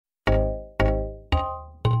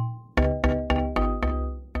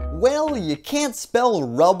Well, you can't spell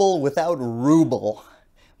rubble without ruble.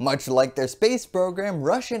 Much like their space program,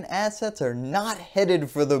 Russian assets are not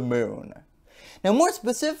headed for the moon. Now, more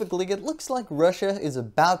specifically, it looks like Russia is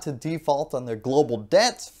about to default on their global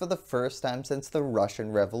debts for the first time since the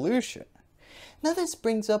Russian Revolution. Now, this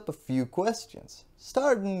brings up a few questions,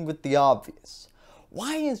 starting with the obvious.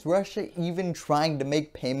 Why is Russia even trying to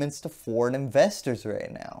make payments to foreign investors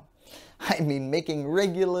right now? I mean, making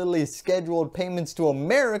regularly scheduled payments to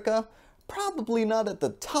America, probably not at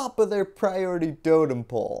the top of their priority totem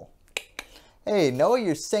pole. Hey, know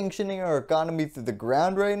you're sanctioning our economy through the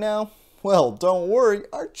ground right now? Well, don't worry,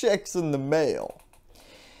 our check's in the mail.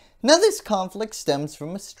 Now, this conflict stems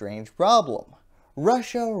from a strange problem.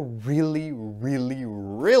 Russia really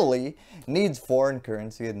needs foreign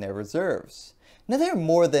currency in their reserves. Now, they're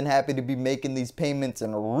more than happy to be making these payments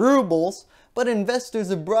in rubles, but investors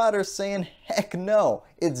abroad are saying, heck no,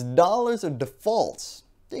 it's dollars or defaults.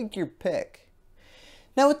 Take your pick.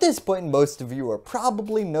 Now, at this point, most of you are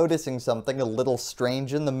probably noticing something a little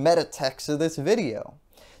strange in the meta text of this video.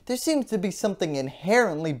 There seems to be something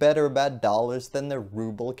inherently better about dollars than their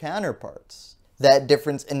ruble counterparts. That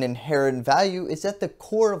difference in inherent value is at the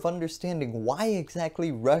core of understanding why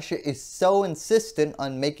exactly Russia is so insistent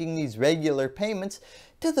on making these regular payments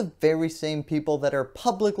to the very same people that are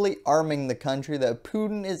publicly arming the country that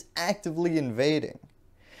Putin is actively invading.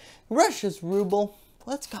 Russia's ruble,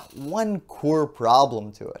 well, it's got one core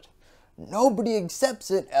problem to it. Nobody accepts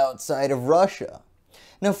it outside of Russia.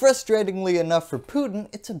 Now, frustratingly enough for Putin,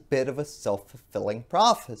 it's a bit of a self-fulfilling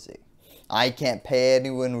prophecy. I can't pay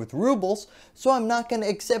anyone with rubles, so I'm not going to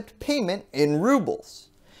accept payment in rubles.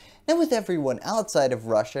 Now, with everyone outside of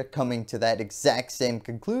Russia coming to that exact same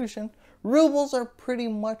conclusion, rubles are pretty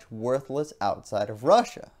much worthless outside of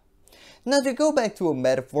Russia. Now, to go back to a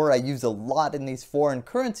metaphor I use a lot in these foreign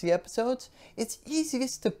currency episodes, it's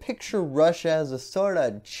easiest to picture Russia as a sort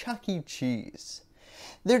of Chuck E. Cheese.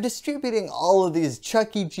 They're distributing all of these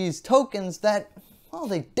Chuck E. Cheese tokens that, well,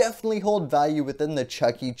 they definitely hold value within the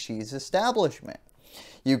Chuck E. Cheese establishment.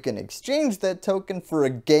 You can exchange that token for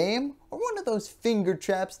a game or one of those finger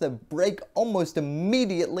traps that break almost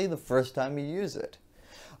immediately the first time you use it.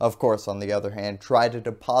 Of course, on the other hand, try to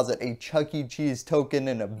deposit a Chuck E. Cheese token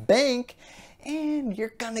in a bank and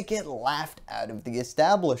you're gonna get laughed out of the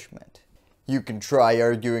establishment. You can try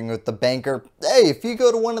arguing with the banker, hey, if you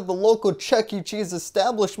go to one of the local Chuck E. Cheese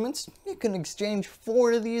establishments, you can exchange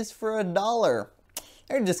 4 of these for $1.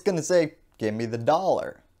 They're just gonna say, give me the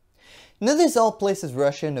dollar. Now, this all places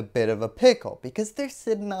Russia in a bit of a pickle because they're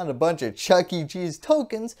sitting on a bunch of Chuck E. Cheese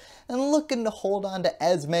tokens and looking to hold on to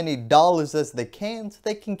as many dollars as they can so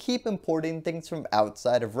they can keep importing things from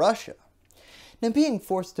outside of Russia. Now, being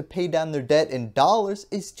forced to pay down their debt in dollars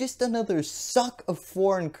is just another suck of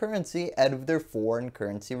foreign currency out of their foreign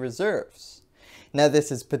currency reserves. Now,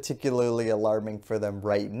 this is particularly alarming for them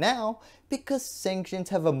right now because sanctions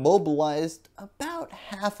have immobilized about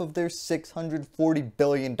half of their $640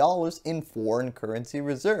 billion in foreign currency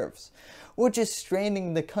reserves, which is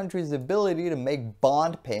straining the country's ability to make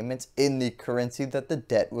bond payments in the currency that the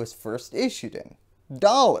debt was first issued in,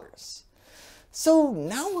 dollars. So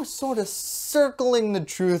now we're sort of circling the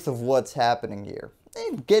truth of what's happening here,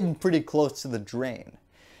 and getting pretty close to the drain.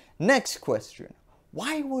 Next question.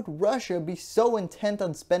 Why would Russia be so intent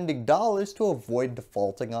on spending dollars to avoid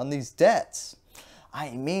defaulting on these debts?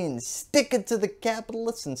 I mean, stick it to the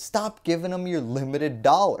capitalists and stop giving them your limited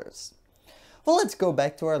dollars. Well, let's go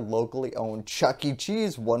back to our locally owned Chuck E.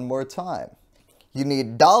 Cheese one more time. You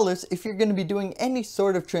need dollars if you're going to be doing any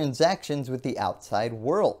sort of transactions with the outside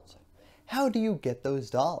world. How do you get those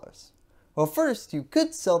dollars? Well, first, you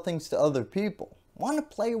could sell things to other people. Want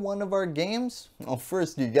to play one of our games? Well,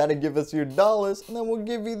 first you gotta give us your dollars and then we'll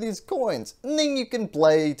give you these coins and then you can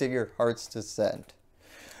play to your heart's content.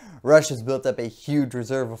 Russia's built up a huge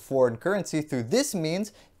reserve of foreign currency through this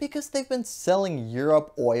means because they've been selling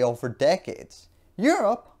Europe oil for decades.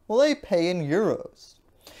 Europe, well, they pay in euros.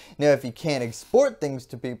 Now, if you can't export things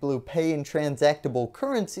to people who pay in transactable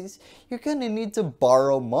currencies, you're gonna need to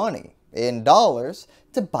borrow money, in dollars,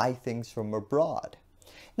 to buy things from abroad.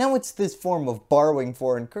 Now, it's this form of borrowing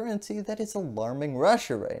foreign currency that is alarming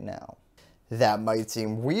Russia right now. That might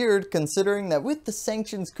seem weird considering that with the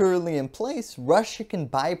sanctions currently in place, Russia can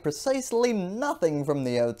buy precisely nothing from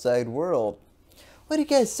the outside world. What are you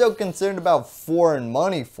guys so concerned about foreign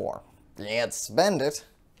money for? You can't spend it.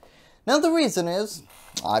 Now, the reason is,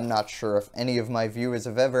 I'm not sure if any of my viewers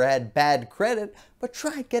have ever had bad credit, but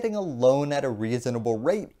try getting a loan at a reasonable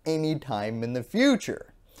rate anytime in the future.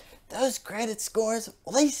 Those credit scores,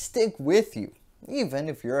 well, they stick with you, even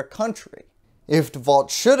if you're a country. If default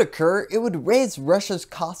should occur, it would raise Russia's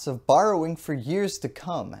costs of borrowing for years to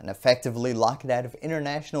come and effectively lock it out of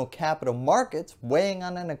international capital markets, weighing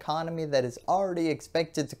on an economy that is already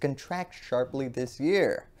expected to contract sharply this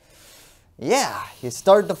year. Yeah, you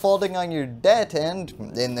start defaulting on your debt and,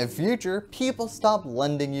 in the future, people stop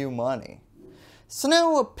lending you money. So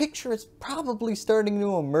now a picture is probably starting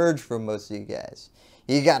to emerge for most of you guys.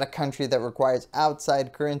 You got a country that requires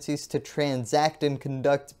outside currencies to transact and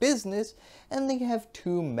conduct business, and they have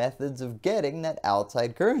two methods of getting that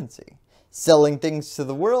outside currency: selling things to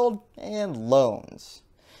the world and loans.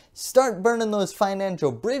 Start burning those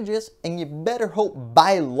financial bridges and you better hope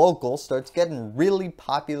buy local starts getting really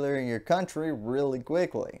popular in your country really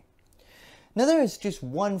quickly. Now there is just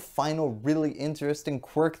one final really interesting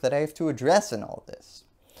quirk that I have to address in all this.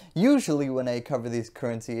 Usually when I cover these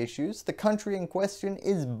currency issues, the country in question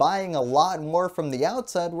is buying a lot more from the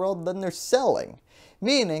outside world than they're selling,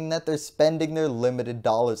 meaning that they're spending their limited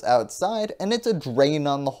dollars outside and it's a drain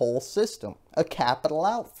on the whole system, a capital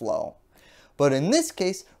outflow. But in this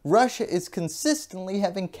case, Russia is consistently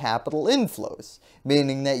having capital inflows,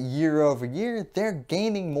 meaning that year over year they're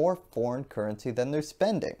gaining more foreign currency than they're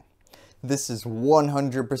spending. This is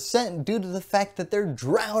 100% due to the fact that they're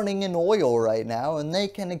drowning in oil right now and they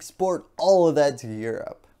can export all of that to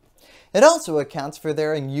Europe. It also accounts for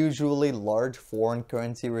their unusually large foreign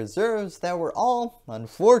currency reserves that were all,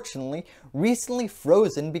 unfortunately, recently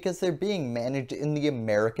frozen because they're being managed in the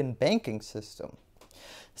American banking system.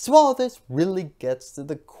 So all this really gets to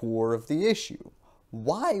the core of the issue.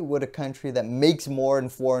 Why would a country that makes more in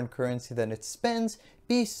foreign currency than it spends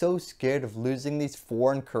be so scared of losing these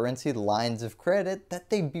foreign currency lines of credit that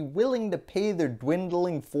they'd be willing to pay their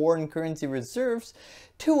dwindling foreign currency reserves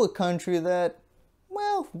to a country that,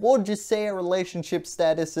 well, we'll just say our relationship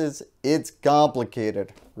status is it's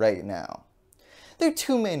complicated right now? There are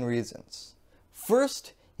two main reasons.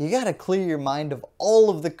 First, you gotta clear your mind of all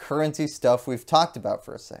of the currency stuff we've talked about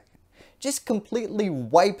for a second. Just completely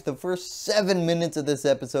wipe the first 7 minutes of this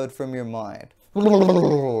episode from your mind.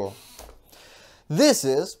 This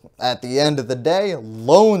is, at the end of the day,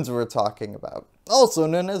 loans we're talking about, also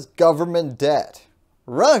known as government debt.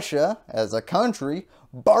 Russia, as a country,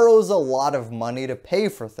 borrows a lot of money to pay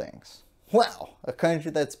for things. Wow, a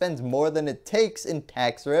country that spends more than it takes in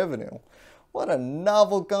tax revenue. What a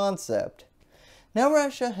novel concept. Now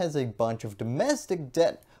Russia has a bunch of domestic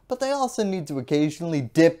debt, but they also need to occasionally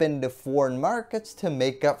dip into foreign markets to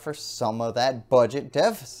make up for some of that budget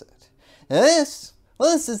deficit. And this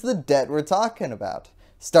is the debt we're talking about.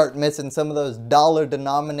 Start missing some of those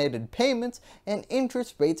dollar-denominated payments and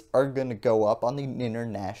interest rates are going to go up on the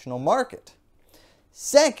international market.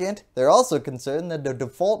 Second, they're also concerned that the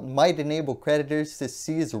default might enable creditors to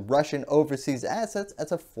seize Russian overseas assets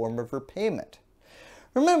as a form of repayment.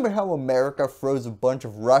 Remember how America froze a bunch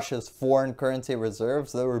of Russia's foreign currency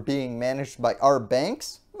reserves that were being managed by our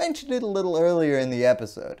banks? Mentioned it a little earlier in the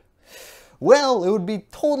episode. Well, it would be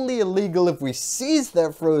totally illegal if we seized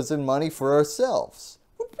that frozen money for ourselves.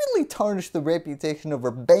 It would really tarnish the reputation of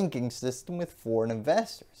our banking system with foreign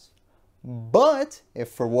investors. But, if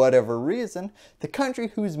for whatever reason, the country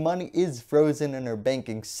whose money is frozen in our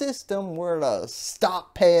banking system were to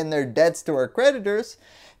stop paying their debts to our creditors,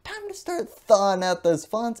 time to start thawing out those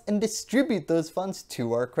funds and distribute those funds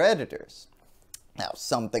to our creditors. Now,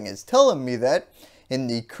 something is telling me that, in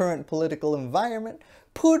the current political environment,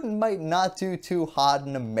 Putin might not do too hot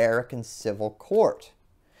in American civil court.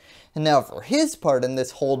 And now for his part in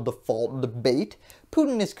this whole default debate,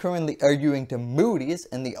 Putin is currently arguing to Moody's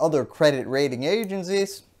and the other credit rating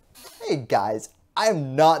agencies, hey guys,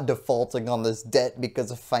 I'm not defaulting on this debt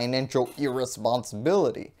because of financial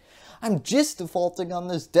irresponsibility. I'm just defaulting on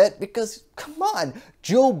this debt because, come on,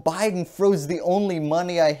 Joe Biden froze the only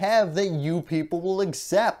money I have that you people will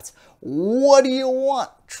accept. What do you want?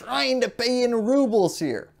 Trying to pay in rubles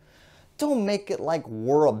here. Don't make it like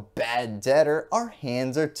we're a bad debtor, our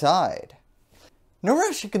hands are tied. Now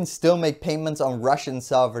Russia can still make payments on Russian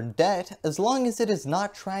sovereign debt as long as it is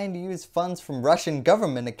not trying to use funds from Russian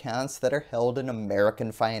government accounts that are held in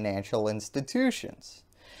American financial institutions.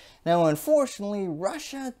 Now unfortunately,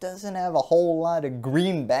 Russia doesn't have a whole lot of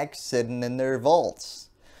greenbacks sitting in their vaults.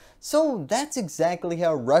 So that's exactly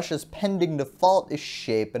how Russia's pending default is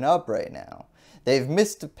shaping up right now. They've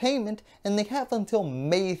missed a payment and they have until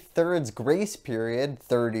May 3rd's grace period,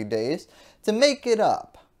 30 days, to make it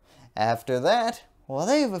up. After that, well,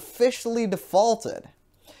 they have officially defaulted.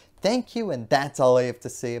 Thank you, and that's all I have to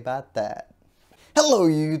say about that. Hello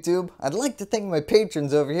YouTube! I'd like to thank my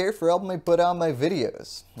patrons over here for helping me put out my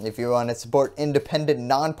videos. If you want to support independent,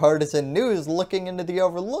 nonpartisan news looking into the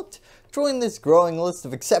overlooked, join this growing list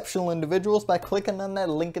of exceptional individuals by clicking on that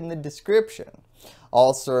link in the description.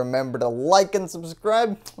 Also remember to like and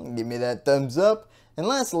subscribe, give me that thumbs up, and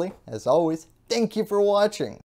lastly, as always, thank you for watching.